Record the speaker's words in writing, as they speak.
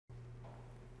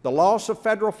The loss of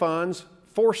federal funds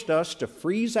forced us to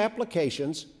freeze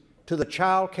applications to the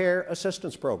Child Care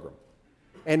Assistance Program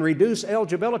and reduce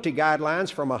eligibility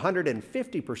guidelines from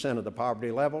 150% of the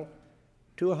poverty level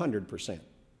to 100%.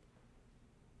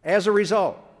 As a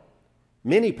result,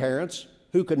 many parents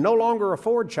who could no longer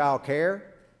afford child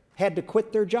care had to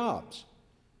quit their jobs,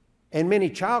 and many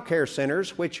child care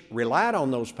centers which relied on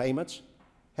those payments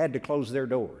had to close their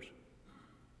doors.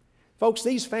 Folks,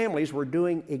 these families were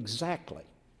doing exactly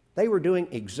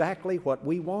what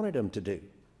we wanted them to do,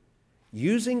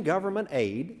 using government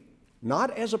aid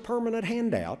not as a permanent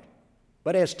handout,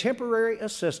 but as temporary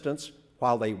assistance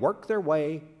while they work their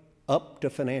way up to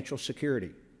financial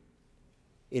security.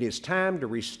 It is time to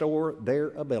restore their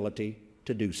ability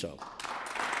to do so.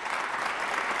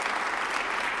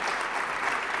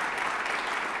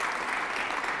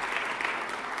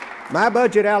 My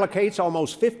budget allocates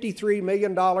almost $53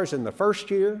 million in the first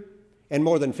year and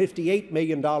more than $58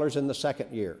 million in the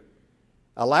second year,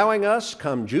 allowing us,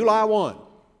 come July 1,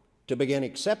 to begin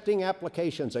accepting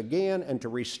applications again and to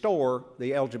restore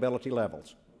the eligibility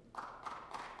levels.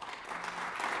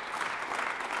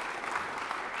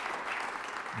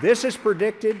 This is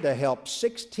predicted to help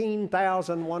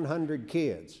 16,100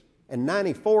 kids and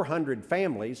 9,400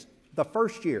 families the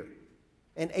first year,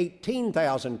 and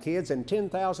 18,000 kids and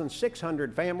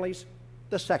 10,600 families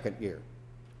the second year.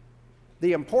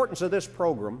 The importance of this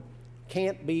program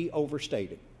can't be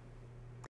overstated.